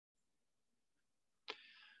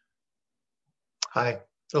Hi.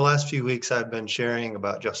 The last few weeks, I've been sharing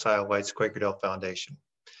about Josiah White's Quakerdale Foundation.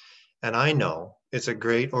 And I know it's a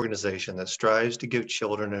great organization that strives to give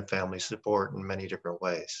children and families support in many different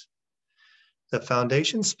ways. The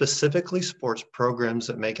foundation specifically supports programs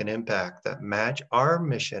that make an impact that match our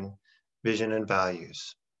mission, vision, and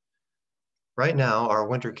values. Right now, our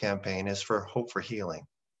winter campaign is for Hope for Healing.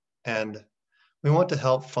 And we want to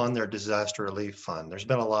help fund their disaster relief fund. There's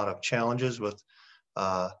been a lot of challenges with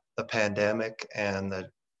the pandemic and the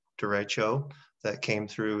derecho that came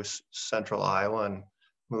through central Iowa and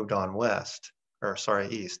moved on west, or sorry,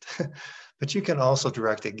 east. But you can also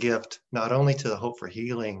direct a gift not only to the Hope for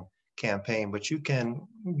Healing campaign, but you can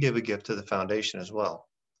give a gift to the foundation as well.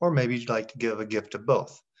 Or maybe you'd like to give a gift to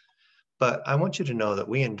both. But I want you to know that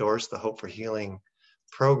we endorse the Hope for Healing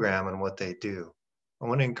program and what they do. I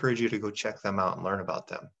want to encourage you to go check them out and learn about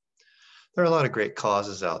them. There are a lot of great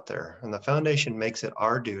causes out there, and the foundation makes it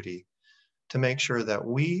our duty to make sure that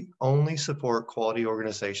we only support quality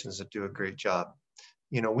organizations that do a great job.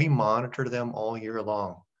 We monitor them all year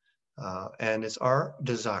long, and it's our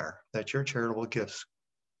desire that your charitable gifts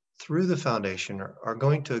through the foundation are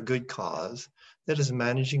going to a good cause that is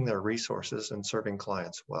managing their resources and serving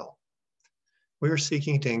clients well. We are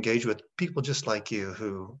seeking to engage with people just like you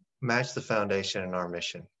who match the foundation and our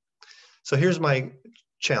mission. So here's my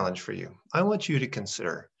challenge for you. I want you to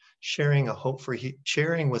consider sharing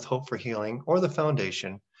sharing with Hope for Healing or the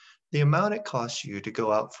foundation the amount it costs you to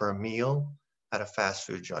go out for a meal at a fast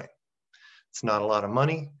food joint. It's not a lot of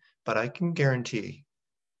money, but I can guarantee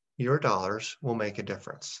your dollars will make a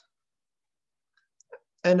difference.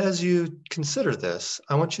 And as you consider this,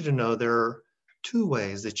 I want you to know there are two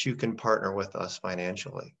ways that you can partner with us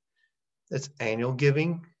financially. It's annual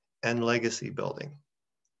giving and legacy building.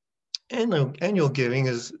 Annual giving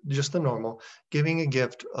is just the normal, giving a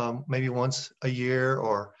gift maybe once a year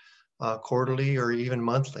or quarterly or even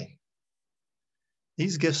monthly.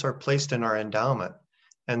 These gifts are placed in our endowment,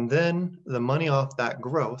 and then the money off that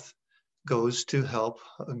growth goes to help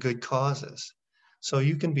good causes. So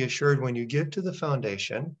you can be assured when you give to the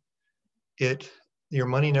foundation, your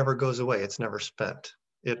money never goes away. It's never spent.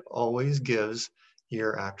 It always gives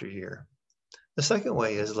year after year. The second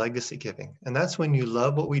way is legacy giving, and that's when you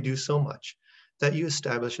love what we do so much that you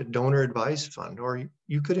establish a donor advised fund, or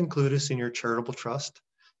you could include us in your charitable trust,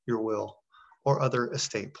 your will, or other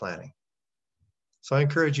estate planning. So I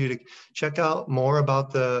encourage you to check out more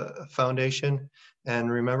about the foundation and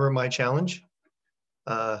remember my challenge,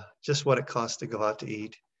 just what it costs to go out to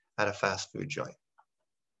eat at a fast food joint.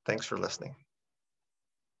 Thanks for listening.